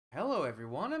Hello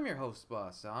everyone, I'm your host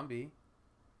Boss Zombie.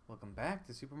 Welcome back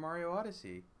to Super Mario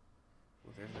Odyssey.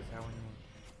 Well, there's the tower.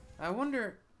 I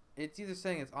wonder, it's either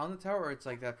saying it's on the tower or it's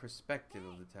like that perspective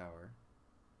of the tower.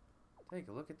 Take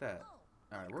a look at that.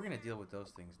 Alright, we're gonna deal with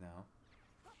those things now.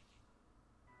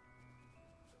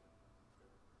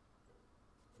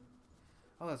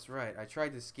 Oh, that's right. I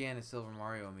tried to scan a Silver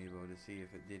Mario amiibo to see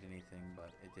if it did anything,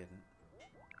 but it didn't.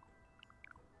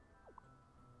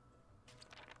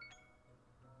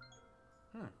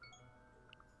 Hmm.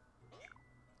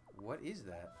 What is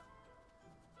that?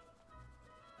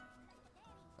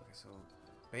 Okay, so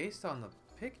based on the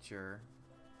picture,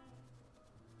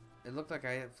 it looked like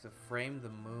I have to frame the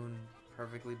moon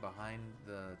perfectly behind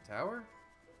the tower?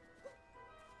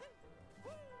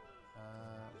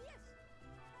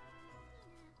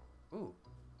 Ooh.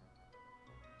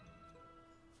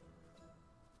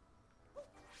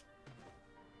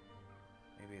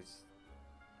 Maybe it's...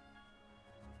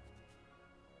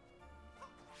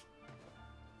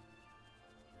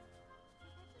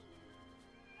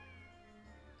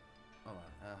 Hold on.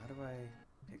 How do I...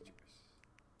 Pictures.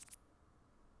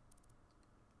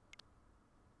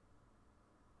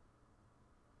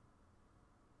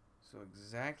 So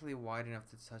exactly wide enough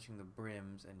to touching the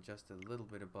brims and just a little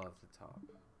bit above the top.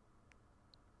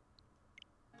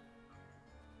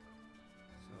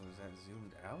 So is that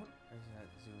zoomed out or is that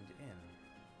zoomed in?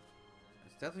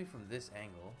 It's definitely from this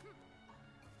angle.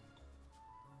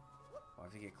 Oh, I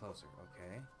have to get closer.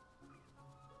 Okay.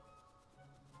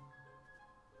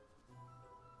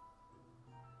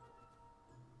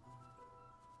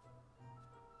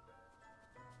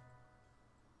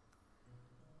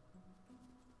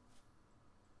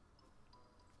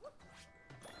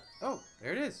 Oh,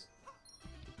 there it is.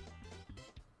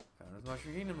 Found his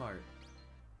mushroom mart.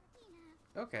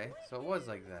 Okay, so it was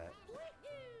like that.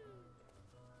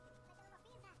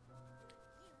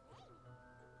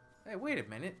 Hey, wait a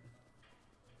minute.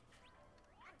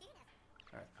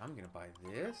 Alright, I'm gonna buy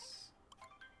this.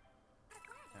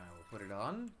 And I will put it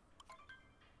on.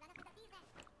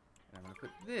 And I'm gonna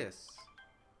put this.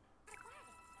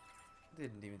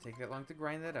 Didn't even take that long to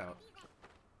grind that out.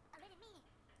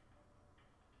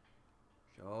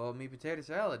 Show me potato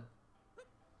salad.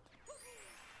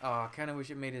 Oh, I kind of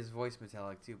wish it made his voice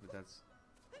metallic too, but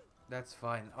that's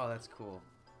fine. Oh, that's cool.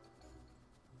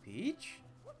 Peach?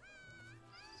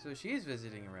 So she is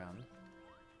visiting around.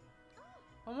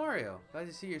 Oh, Mario, glad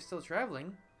to see you're still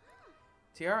traveling.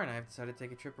 Tiara and I have decided to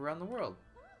take a trip around the world.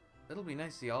 It'll be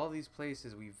nice to see all these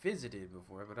places we visited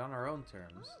before, but on our own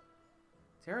terms.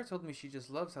 Tiara told me she just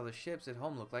loves how the ships at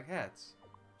home look like hats.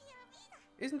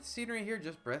 Isn't the scenery here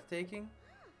just breathtaking?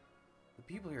 The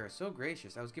people here are so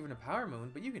gracious. I was given a power moon,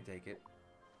 but you can take it.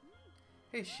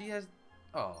 Hey, she has...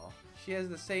 Oh, she has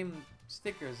the same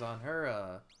stickers on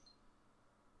her,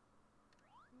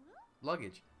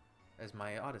 luggage as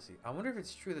my Odyssey. I wonder if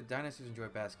it's true that dinosaurs enjoy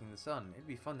basking in the sun. It'd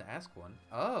be fun to ask one.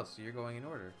 Oh, so you're going in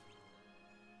order.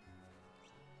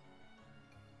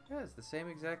 Yeah, it's the same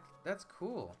exact... That's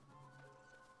cool.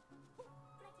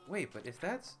 Wait, but if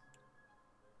that's...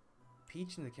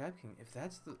 Peach and the Cat King, if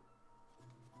that's the...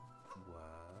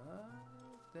 What?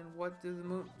 Then what do the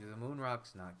moon... Do the moon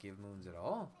rocks not give moons at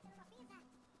all?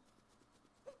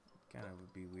 Kind of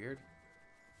would be weird.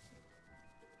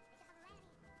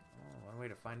 Oh, one way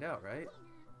to find out, right?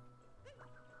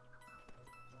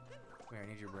 Come here, I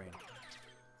need your brain.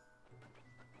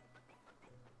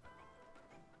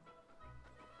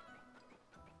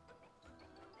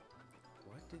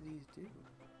 What do these do?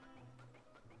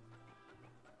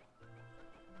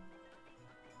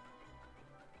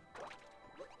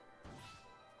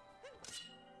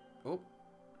 Oh.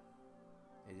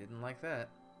 They didn't like that.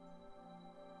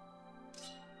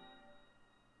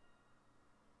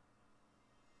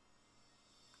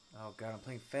 Oh god, I'm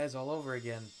playing Fez all over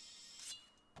again.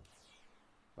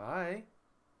 Bye.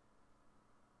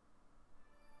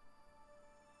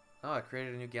 Oh, I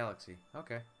created a new galaxy.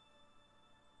 Okay.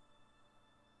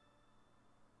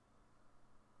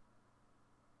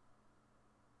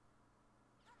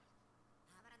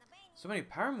 So many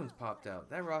power moons popped out.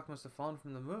 That rock must have fallen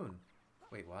from the moon.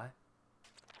 Wait, what?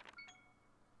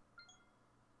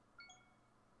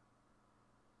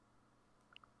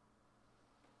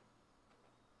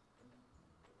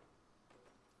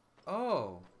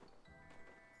 Oh.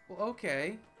 Well,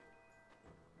 okay.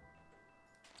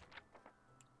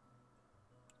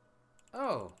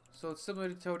 Oh, so it's similar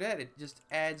to Toadette. It just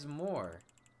adds more.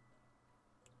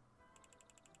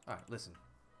 Alright, listen.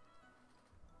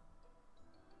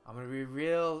 I'm going to be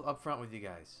real upfront with you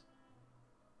guys.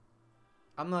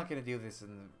 I'm not going to do this in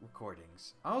the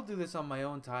recordings. I'll do this on my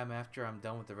own time after I'm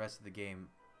done with the rest of the game.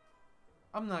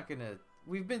 I'm not gonna...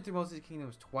 We've been through most of the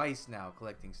kingdoms twice now,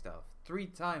 collecting stuff. 3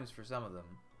 times for some of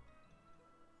them.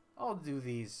 I'll do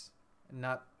these and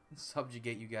not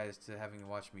subjugate you guys to having to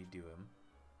watch me do them.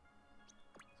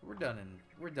 So we're done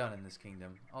in this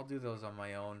kingdom. I'll do those on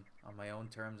my own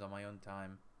terms, on my own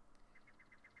time.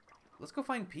 Let's go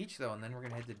find Peach though, and then we're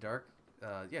gonna head to Dark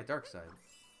Side.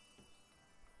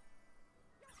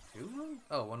 2 of them?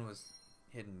 Oh, one was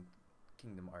hidden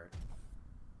kingdom art.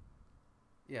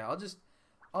 Yeah,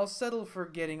 I'll settle for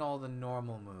getting all the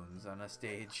normal moons on a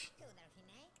stage.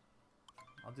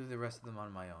 I'll do the rest of them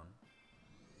on my own.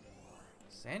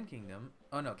 Sand Kingdom?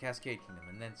 Oh no, Cascade Kingdom,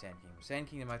 and then Sand Kingdom. Sand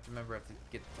Kingdom, I have to remember I have to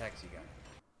get the taxi guy.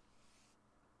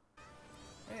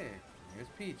 Hey, here's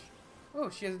Peach. Oh,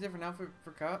 she has a different outfit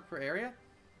for area?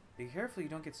 Be careful you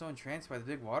don't get so entranced by the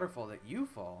big waterfall that you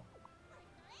fall.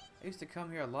 I used to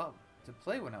come here a lot to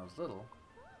play when I was little.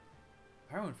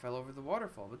 Power fell over the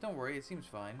waterfall, but don't worry, it seems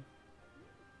fine.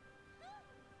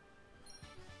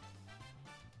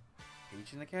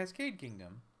 Peach in the Cascade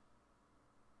Kingdom.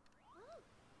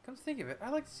 Come to think of it,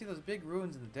 I'd like to see those big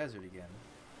ruins in the desert again.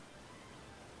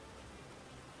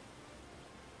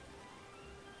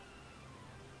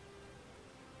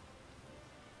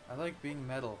 I like being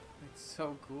metal. It's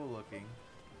so cool looking.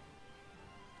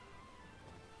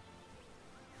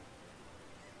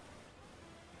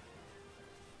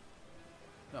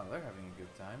 No, they're having a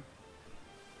good time.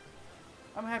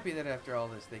 I'm happy that after all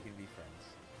this they can be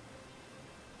friends.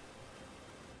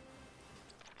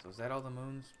 So is that all the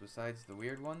moons besides the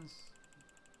weird ones?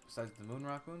 Besides the moon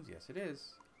rock moons? Yes, it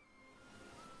is.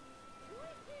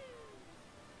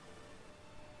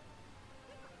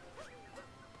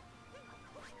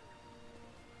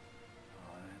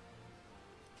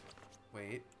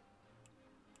 Wait.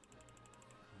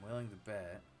 I'm willing to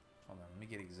bet. Hold on, let me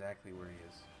get exactly where he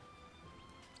is.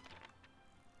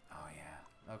 Oh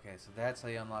yeah. Okay, so that's how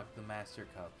you unlock the Master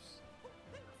Cups.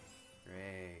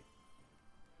 Great.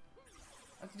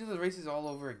 I have to do the races all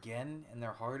over again, and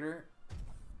they're harder.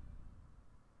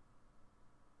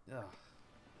 Ugh.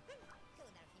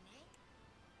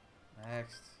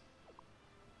 Next.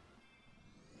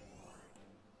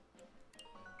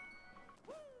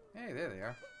 Hey, there they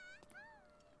are.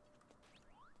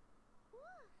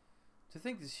 To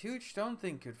think this huge stone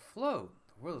thing could float.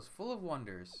 The world is full of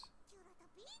wonders.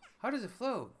 How does it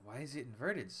float? Why is it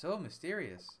inverted? So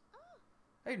mysterious.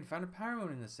 I even found a power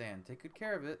moon in the sand. Take good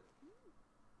care of it.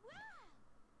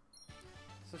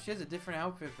 So she has a different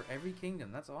outfit for every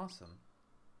kingdom. That's awesome.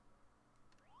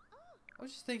 I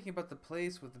was just thinking about the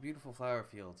place with the beautiful flower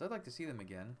fields. I'd like to see them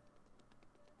again.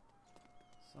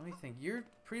 So let me think. You're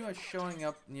pretty much showing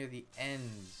up near the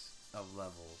ends of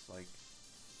levels. Like,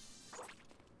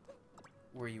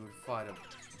 where you would fight a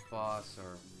boss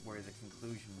or where the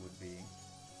conclusion would be.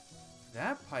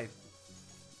 That pipe...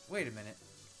 Wait a minute.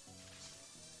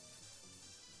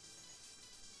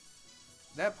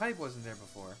 That pipe wasn't there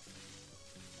before.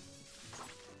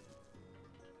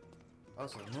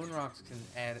 Also, moon rocks can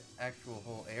add actual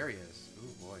whole areas.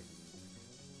 Ooh, boy.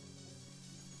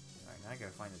 Alright, now I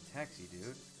gotta find a taxi, dude.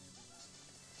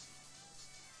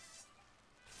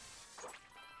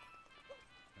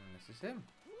 And this is him.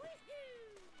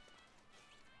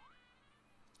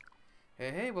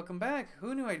 Hey, hey, welcome back.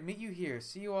 Who knew I'd meet you here,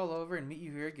 see you all over, and meet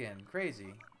you here again.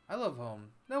 Crazy. I love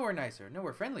home. Nowhere nicer,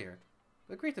 nowhere friendlier.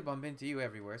 But great to bump into you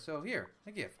everywhere, so here,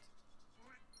 a gift.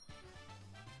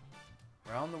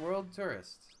 Round the world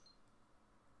tourist.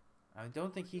 I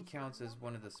don't think he counts as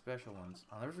one of the special ones.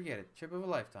 I'll never forget it. Trip of a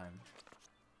lifetime.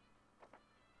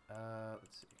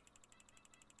 Let's see.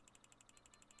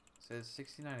 It says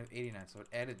 69 of 89, so it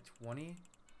added 20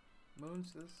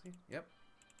 moons to this. Yep.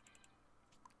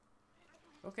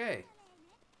 Okay.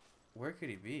 Where could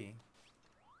he be?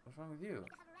 What's wrong with you?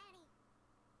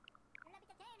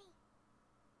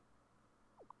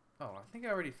 Oh, I think I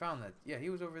already found that. Yeah, he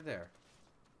was over there.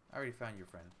 I already found your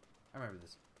friend. I remember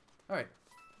this. Alright.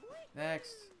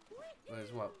 Next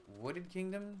was what? Wooded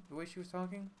Kingdom? The way she was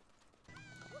talking?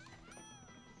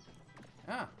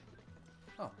 Ah.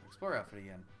 Oh, Explorer outfit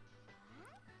again.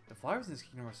 The flowers in this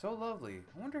kingdom are so lovely.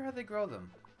 I wonder how they grow them.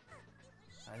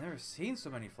 I've never seen so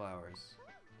many flowers.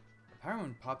 A power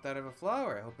moon popped out of a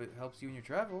flower. I hope it helps you in your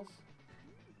travels.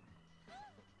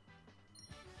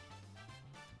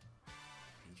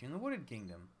 Peach in the Wooded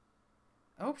Kingdom.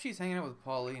 I hope she's hanging out with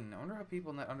Pauline. I wonder how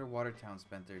people in that underwater town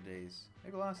spent their days.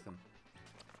 Maybe I'll ask them.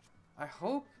 I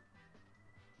hope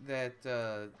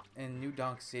that in New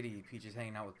Donk City, Peach is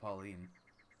hanging out with Pauline.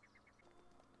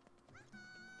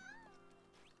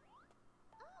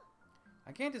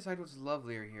 I can't decide what's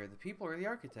lovelier here, the people or the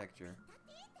architecture.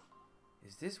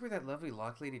 Is this where that lovely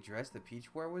lock lady dress the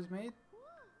Peach wore was made?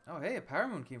 Oh, hey, a power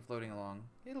moon came floating along.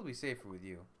 It'll be safer with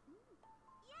you.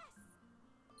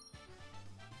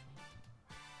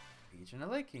 Peach in the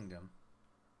Lake Kingdom.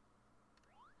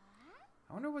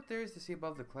 I wonder what there is to see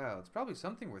above the clouds. Probably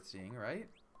something worth seeing, right?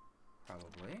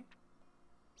 Probably.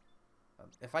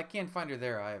 If I can't find her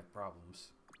there, I have problems.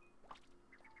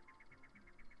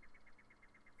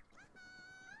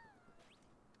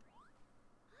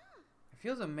 It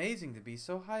feels amazing to be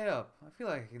so high up. I feel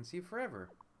like I can see forever.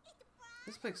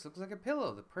 This place looks like a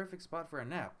pillow, the perfect spot for a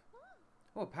nap.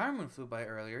 Oh, a power moon flew by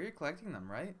earlier. You're collecting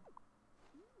them, right?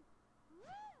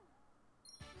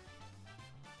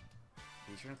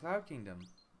 Feature in Cloud Kingdom.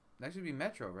 Next would be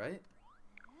Metro, right?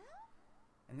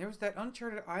 And there was that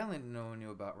uncharted island no one knew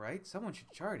about, right? Someone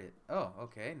should chart it. Oh,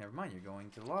 okay. Never mind. You're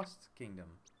going to the Lost Kingdom.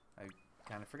 I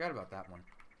kind of forgot about that one.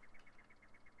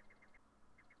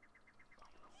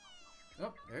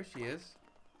 Oh, there she is.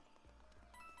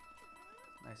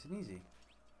 Nice and easy.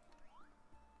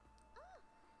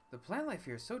 The plant life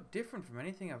here is so different from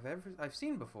anything I've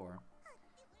seen before.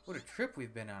 What a trip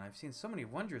we've been on. I've seen so many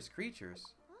wondrous creatures.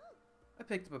 I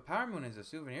picked up a power moon as a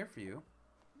souvenir for you.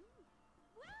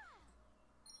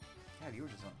 God, you were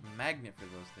just a magnet for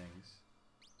those things.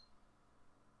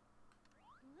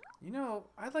 You know,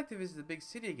 I'd like to visit the big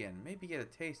city again. Maybe get a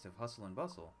taste of hustle and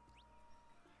bustle.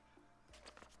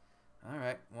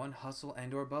 Alright, one hustle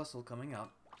and or bustle coming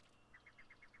up.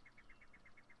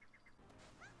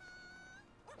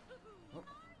 Oh,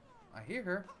 I hear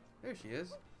her. There she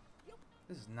is.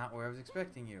 This is not where I was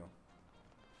expecting you.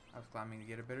 I was climbing to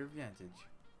get a better vantage.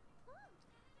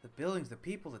 The buildings, the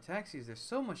people, the taxis, there's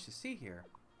so much to see here.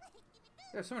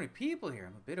 There are so many people here,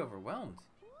 I'm a bit overwhelmed.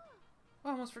 Oh,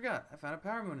 I almost forgot. I found a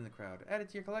power moon in the crowd. Add it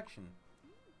to your collection.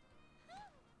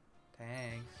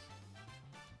 Thanks.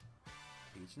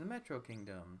 Beach in the Metro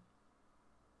Kingdom.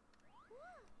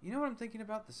 You know what I'm thinking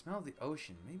about? The smell of the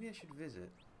ocean. Maybe I should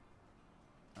visit.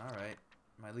 Alright.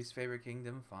 My least favorite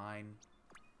kingdom. Fine.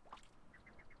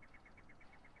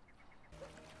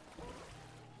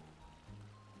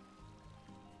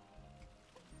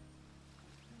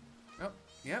 Oh,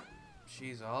 yep.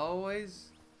 She's always...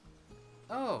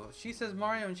 Oh, she says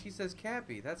Mario and she says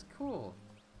Cappy. That's cool.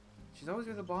 She's always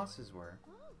where the bosses were.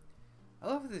 I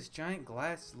love how this giant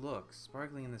glass looks,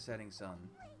 sparkling in the setting sun.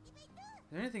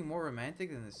 Is there anything more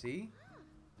romantic than the sea?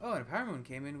 Oh, and a power moon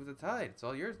came in with the tide. It's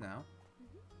all yours now.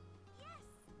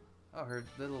 Oh, her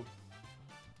little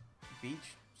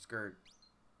beach skirt,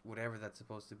 whatever that's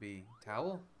supposed to be.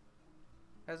 Towel?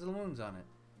 Has little moons on it.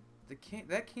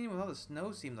 That kingdom with all the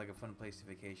snow seemed like a fun place to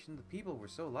vacation. The people were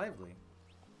so lively.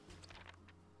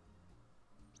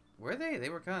 Were they? They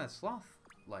were kind of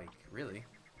sloth-like, really.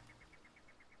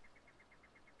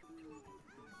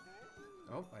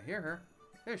 Oh, I hear her.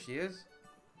 There she is.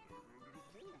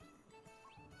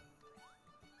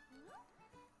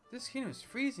 This kingdom is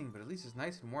freezing, but at least it's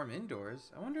nice and warm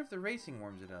indoors. I wonder if the racing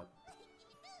warms it up.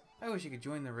 I wish you could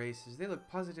join the races. They look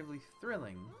positively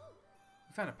thrilling.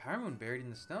 We found a power moon buried in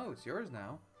the snow. It's yours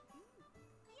now.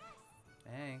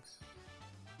 Thanks.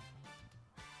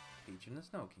 Beach in the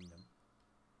Snow Kingdom.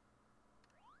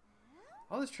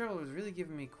 All this travel was really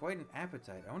giving me quite an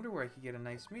appetite. I wonder where I could get a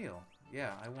nice meal.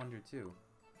 Yeah, I wonder too.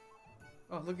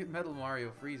 Oh, look at Metal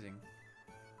Mario freezing.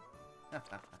 Oh.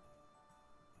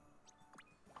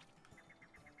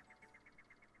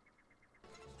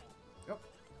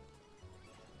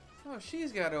 Oh,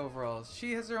 she's got overalls.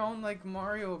 She has her own, like,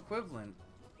 Mario equivalent.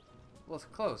 Well, it's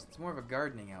close. It's more of a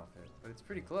gardening outfit, but it's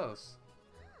pretty close.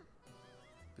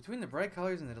 Between the bright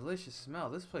colors and the delicious smell,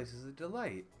 this place is a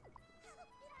delight.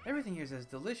 Everything here is as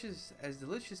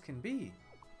delicious can be.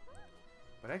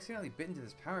 But I accidentally bit into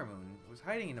this power moon. It was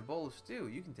hiding in a bowl of stew.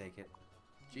 You can take it.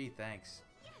 Gee, thanks.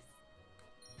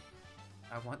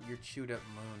 I want your chewed up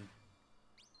moon.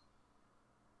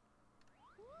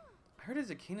 I heard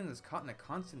there's a kingdom that's caught in a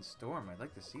constant storm. I'd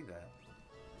like to see that.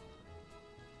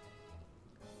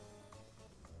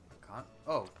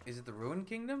 Oh, is it the Ruined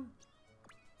Kingdom?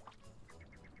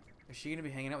 Is she gonna be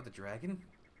hanging out with the dragon?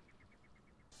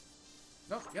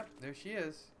 Oh, yep, there she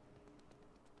is.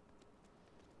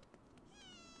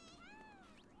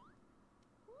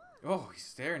 Oh, he's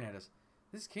staring at us.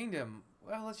 This kingdom,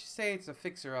 well, let's just say it's a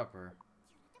fixer-upper.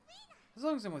 As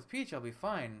long as I'm with Peach, I'll be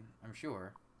fine, I'm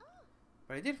sure.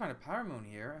 But I did find a power moon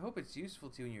here. I hope it's useful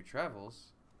to you in your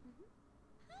travels.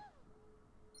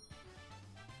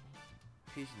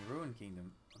 Peach in the Ruined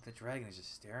Kingdom. The dragon is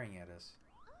just staring at us.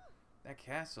 That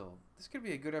castle. This could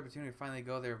be a good opportunity to finally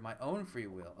go there of my own free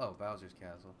will. Oh, Bowser's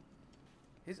castle.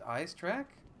 His eyes track?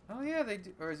 Oh yeah, they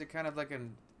do. Or is it kind of like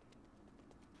an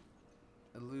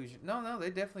illusion? No, they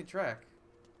definitely track.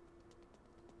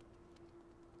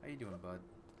 How you doing, bud?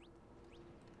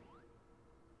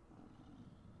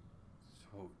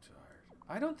 so tired.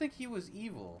 I don't think he was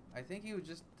evil. I think he was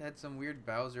just had some weird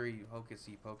Bowser-y,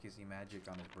 hocusy pocusy magic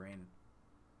on his brain.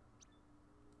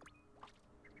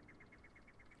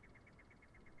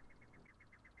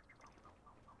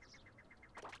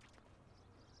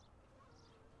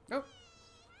 Oh!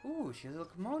 Ooh, she has a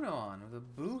kimono on with a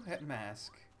boo head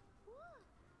mask.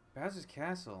 Bowser's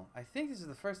Castle. I think this is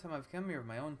the first time I've come here with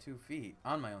my own 2 feet.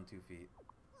 On my own 2 feet.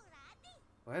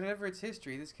 Whatever its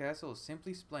history, this castle is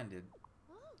simply splendid.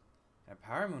 A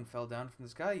power moon fell down from the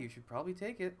sky. You should probably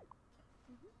take it.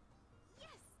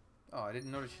 Oh, I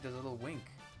didn't notice she does a little wink.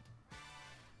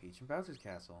 Peach and Bowser's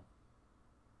Castle.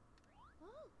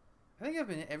 I think I've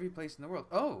been in every place in the world.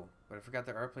 Oh, but I forgot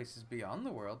there are places beyond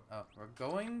the world. Oh, we're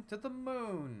going to the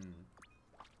moon.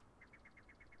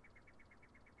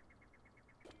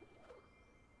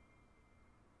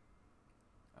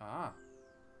 Ah.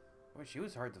 Boy, she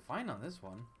was hard to find on this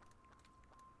one.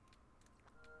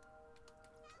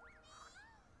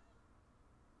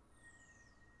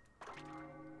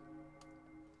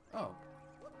 Oh.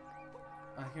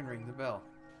 I can ring the bell.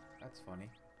 That's funny.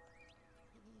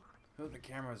 Oh, the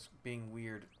camera's being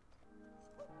weird.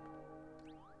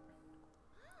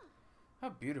 How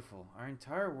beautiful. Our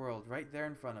entire world right there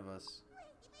in front of us.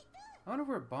 I wonder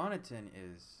where Bonneton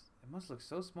is. It must look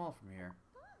so small from here.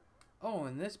 Oh,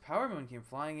 and this power moon came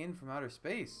flying in from outer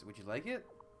space. Would you like it?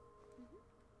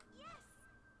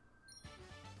 Yes.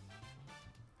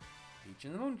 Peach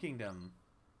in the Moon Kingdom.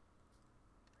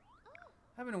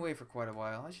 I've been away for quite a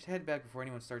while. I should head back before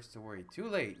anyone starts to worry. Too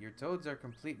late. Your toads are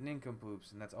complete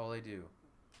nincompoops, and that's all they do.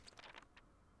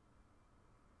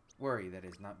 Worry, that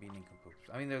is, not be nincompoops.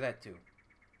 I mean, they're that too.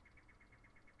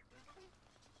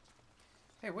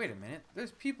 Hey, wait a minute.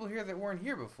 There's people here that weren't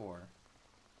here before.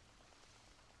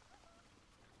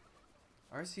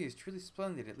 Odyssey is truly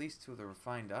splendid, at least to the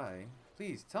refined eye.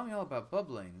 Please, tell me all about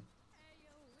bubbling.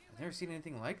 I've never seen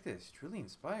anything like this. Truly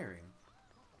inspiring.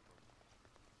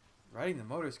 Riding the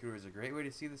motor scooter is a great way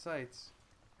to see the sights.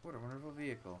 What a wonderful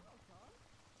vehicle.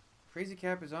 Crazy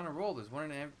Cap is on a roll. There's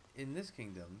one in this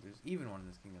kingdom. There's even one in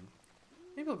this kingdom.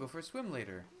 Maybe I'll go for a swim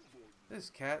later.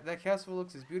 That castle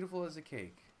looks as beautiful as a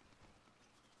cake.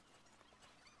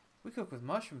 We cook with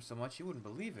mushrooms so much you wouldn't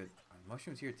believe it. Are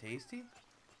mushrooms here tasty?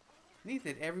 Neat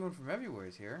that everyone from everywhere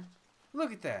is here.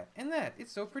 Look at that! And that!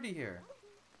 It's so pretty here.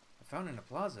 A fountain in a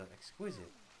plaza.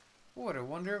 Exquisite. What a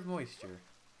wonder of moisture.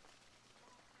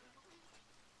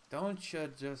 Don't you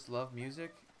just love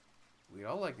music? We'd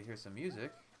all like to hear some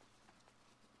music.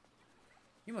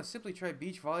 You must simply try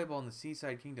beach volleyball in the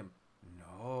Seaside Kingdom.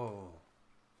 No.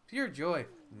 Pure joy.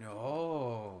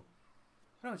 No.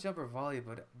 I don't jump or volley,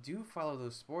 but do follow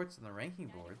those sports on the ranking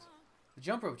boards. The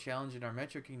jump rope challenge in our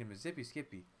Metro Kingdom is Zippy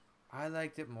Skippy. I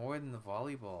liked it more than the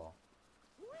volleyball.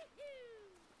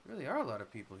 There really are a lot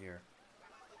of people here.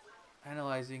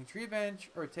 Analyzing tree branch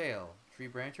or tail. Tree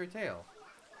branch or tail.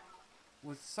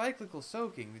 With cyclical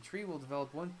soaking, the tree will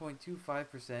develop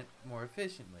 1.25% more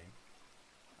efficiently.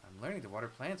 I'm learning to water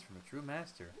plants from a true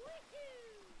master.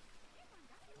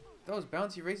 Those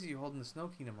bouncy races you hold in the Snow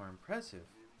Kingdom are impressive.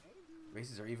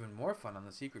 Races are even more fun on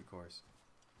the secret course.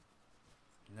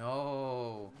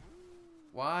 No.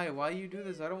 Why? Why you do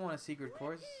this? I don't want a secret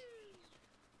course.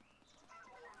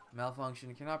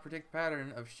 Malfunction. Cannot predict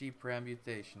pattern of sheep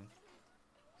permutation.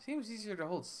 Seems easier to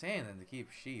hold sand than to keep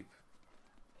sheep.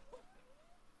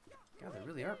 God, there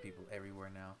really are people everywhere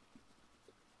now.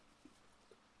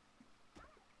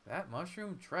 That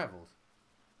mushroom traveled.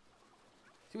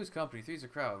 Two is company, three's a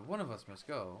crowd. One of us must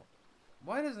go.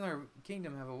 Why doesn't our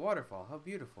kingdom have a waterfall? How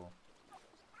beautiful.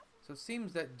 So it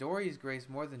seems that Dory's grace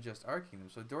more than just our kingdom.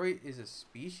 So Dory is a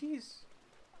species?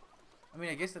 I mean,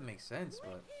 I guess that makes sense,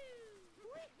 but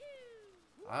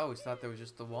I always thought there was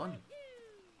just the one.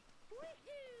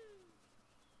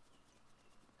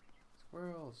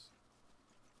 Squirrels.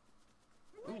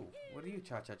 Ooh, what are you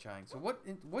cha-cha-chaing? So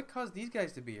what caused these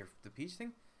guys to be here? The peach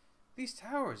thing? These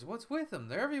towers, what's with them?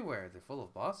 They're everywhere. They're full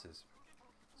of bosses.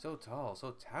 So tall,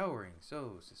 so towering,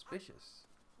 so suspicious.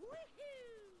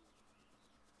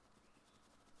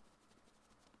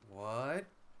 What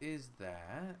is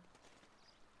that?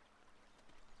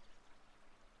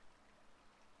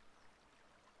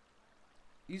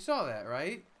 You saw that,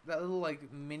 right? That little,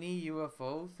 like, mini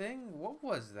UFO thing? What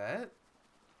was that?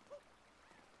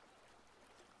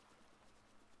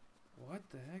 What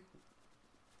the heck?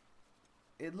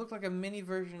 It looked like a mini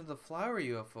version of the flower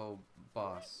UFO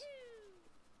boss.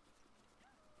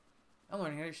 I'm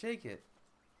learning how to shake it.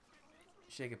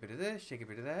 Shake a bit of this, shake a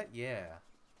bit of that. Yeah.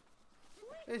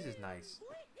 This is nice.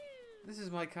 This is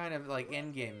my kind of like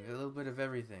end game, a little bit of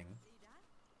everything.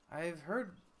 I've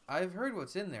heard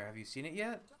what's in there. Have you seen it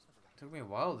yet? Took me a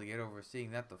while to get over seeing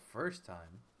that the first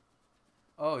time.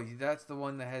 Oh, that's the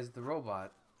one that has the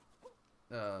robot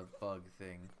bug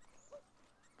thing.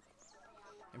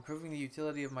 Improving the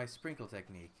utility of my sprinkle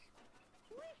technique.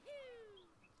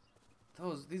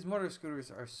 These motor scooters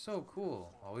are so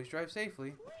cool. Always drive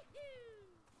safely.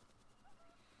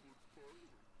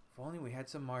 If only we had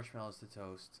some marshmallows to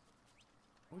toast.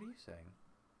 What are you saying?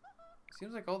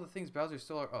 Seems like all the things Bowser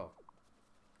stole are... Oh.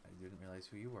 I didn't realize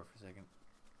who you were for a second.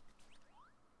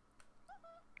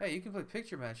 Hey, you can play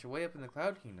picture match way up in the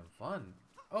Cloud Kingdom. Fun.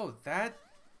 Oh, that...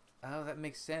 Oh, that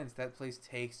makes sense. That place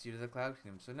takes you to the Cloud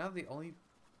Kingdom. So now the only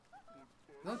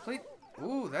place...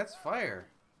 Ooh, that's fire.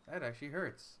 That actually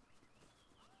hurts.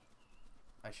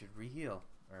 I should re-heal.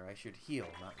 Or I should heal,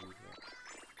 not re-heal.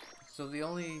 So the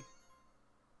only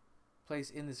place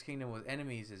in this kingdom with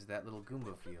enemies is that little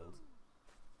Goomba field.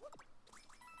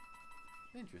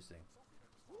 Interesting.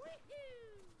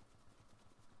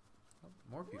 Oh,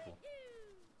 more people.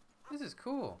 This is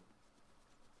cool.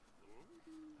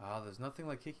 Ah, there's nothing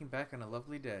like kicking back on a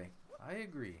lovely day. I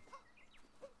agree.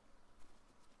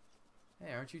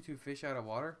 Hey, aren't you two fish out of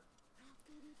water?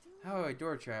 How I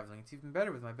adore traveling. It's even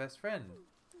better with my best friend.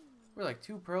 We're like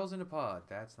two pearls in a pod.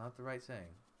 That's not the right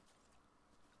saying.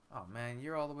 Oh man,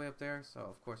 you're all the way up there, so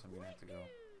of course I'm gonna have to go.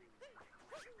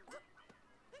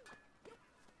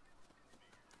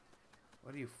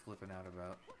 What are you flipping out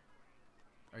about?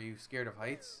 Are you scared of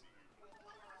heights?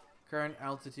 Current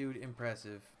altitude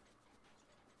impressive.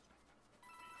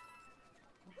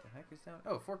 What the heck is down?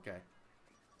 Oh, fork guy.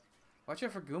 Watch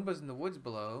out for Goombas in the woods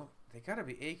below. They gotta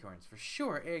be acorns. For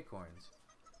sure, acorns.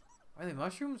 Are they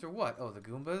mushrooms or what? Oh, the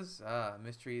Goombas? Ah,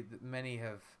 mystery that many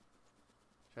have...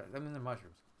 I mean, they're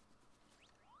mushrooms.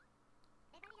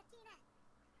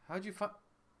 How'd you find...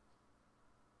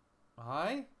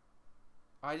 Hi?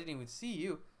 I didn't even see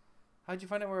you. How'd you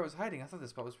find out where I was hiding? I thought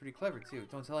this spot was pretty clever, too.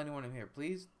 Don't tell anyone I'm here,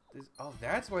 please. Oh,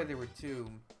 that's why there were 2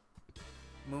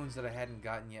 moons that I hadn't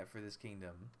gotten yet for this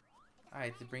kingdom. I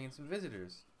had to bring in some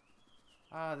visitors.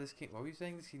 Ah, this king... What were you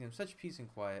saying? This kingdom, such peace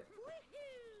and quiet.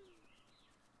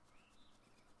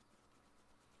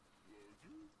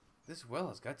 This well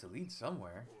has got to lead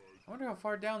somewhere. I wonder how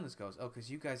far down this goes. Oh, because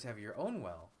you guys have your own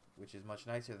well, which is much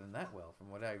nicer than that well, from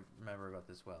what I remember about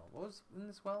this well. What was in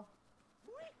this well?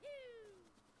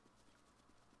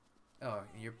 Oh,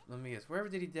 let me guess. Wherever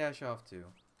did he dash off to?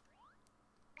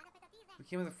 We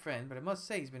came with a friend, but I must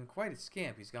say he's been quite a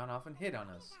scamp. He's gone off and hit on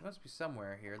us. He must be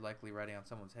somewhere here, likely riding on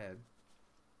someone's head.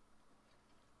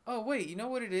 Oh, wait, you know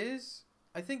what it is?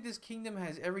 I think this kingdom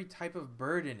has every type of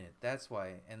bird in it. That's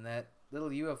why. And that little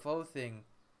UFO thing...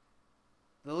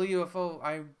 The little UFO,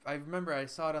 I remember I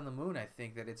saw it on the moon, I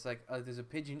think, that it's like, there's a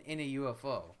pigeon in a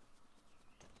UFO.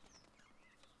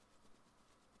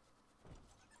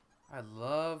 I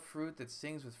love fruit that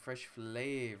sings with fresh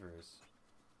flavors.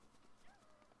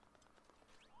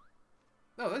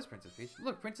 Oh, there's Princess Peach.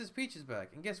 Look, Princess Peach is back.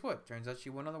 And guess what? Turns out she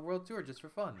went on the world tour just for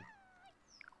fun.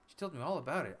 She told me all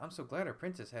about it. I'm so glad our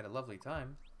princess had a lovely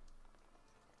time.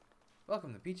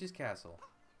 Welcome to Peach's castle.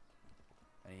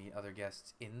 Any other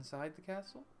guests inside the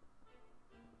castle?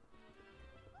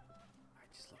 I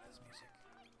just love this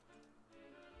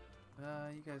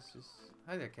music. You guys just...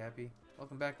 Hi there, Cappy.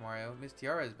 Welcome back, Mario. Miss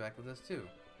Tiara is back with us, too.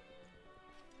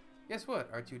 Guess what?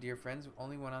 Our 2 dear friends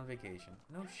only went on vacation.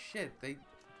 No shit, they...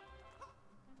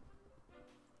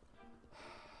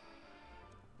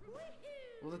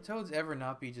 Will the Toads ever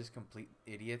not be just complete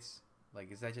idiots?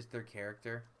 Like, is that just their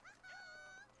character?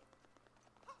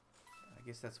 I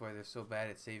guess that's why they're so bad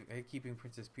at keeping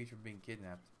Princess Peach from being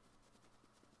kidnapped.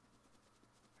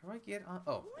 How do I get on?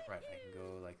 Oh, right. I can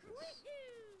go like this.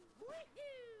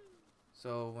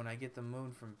 So when I get the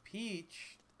moon from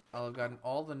Peach, I'll have gotten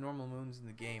all the normal moons in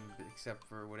the game except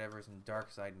for whatever's in Dark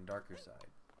Side and Darker Side.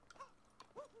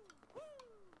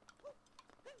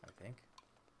 I think.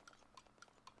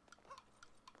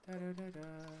 Da da da da.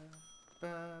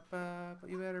 Ba ba. But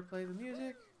you better play the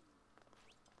music.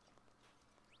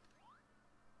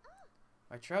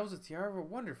 My travels with Tiara were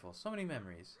wonderful. So many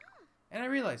memories. And I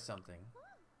realized something.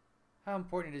 How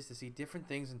important it is to see different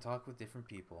things and talk with different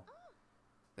people.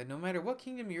 That no matter what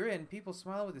kingdom you're in, people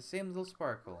smile with the same little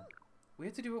sparkle. We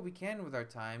have to do what we can with our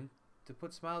time to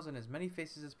put smiles on as many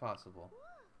faces as possible.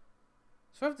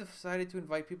 So I've decided to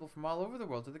invite people from all over the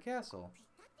world to the castle.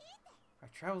 Our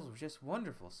travels were just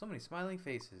wonderful. So many smiling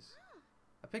faces.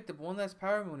 I picked up one last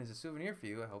power moon as a souvenir for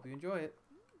you. I hope you enjoy it.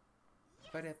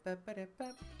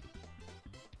 Ba-da-ba-ba-da-ba.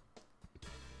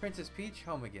 Princess Peach,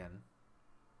 home again.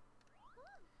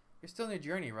 You're still on your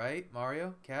journey, right,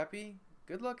 Mario? Cappy?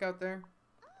 Good luck out there.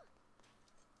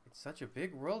 It's such a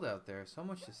big world out there. So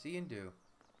much to see and do.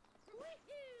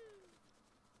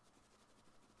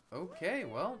 Okay,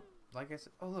 well, like I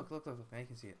said... Oh, look, look, look, look. Now you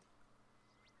can see it.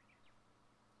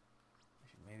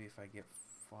 Maybe if I get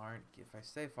far... If I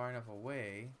stay far enough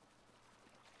away...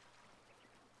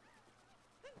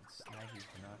 And snag these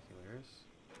binoculars.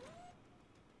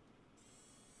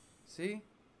 See?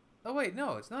 Oh, wait,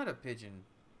 no, it's not a pigeon.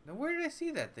 Now, where did I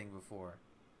see that thing before?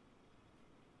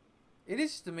 It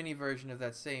is just a mini version of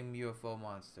that same UFO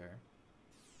monster.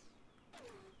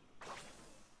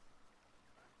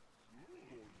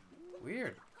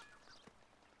 Weird.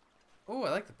 Oh,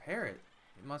 I like the parrot.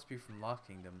 It must be from Lost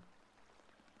Kingdom.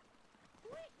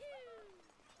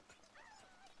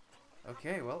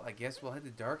 Okay, well, I guess we'll head to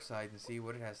Dark Side and see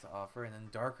what it has to offer, and then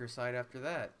Darker Side after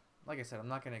that. Like I said, I'm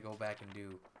not going to go back and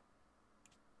do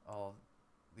all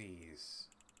these.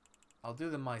 I'll do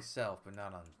them myself, but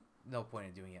not on... No point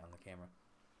in doing it on the camera.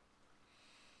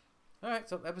 Alright,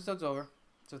 so episode's over.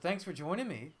 So thanks for joining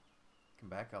me. Come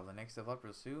back, I'll have the next stuff up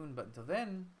real soon, but until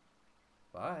then...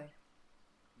 Bye.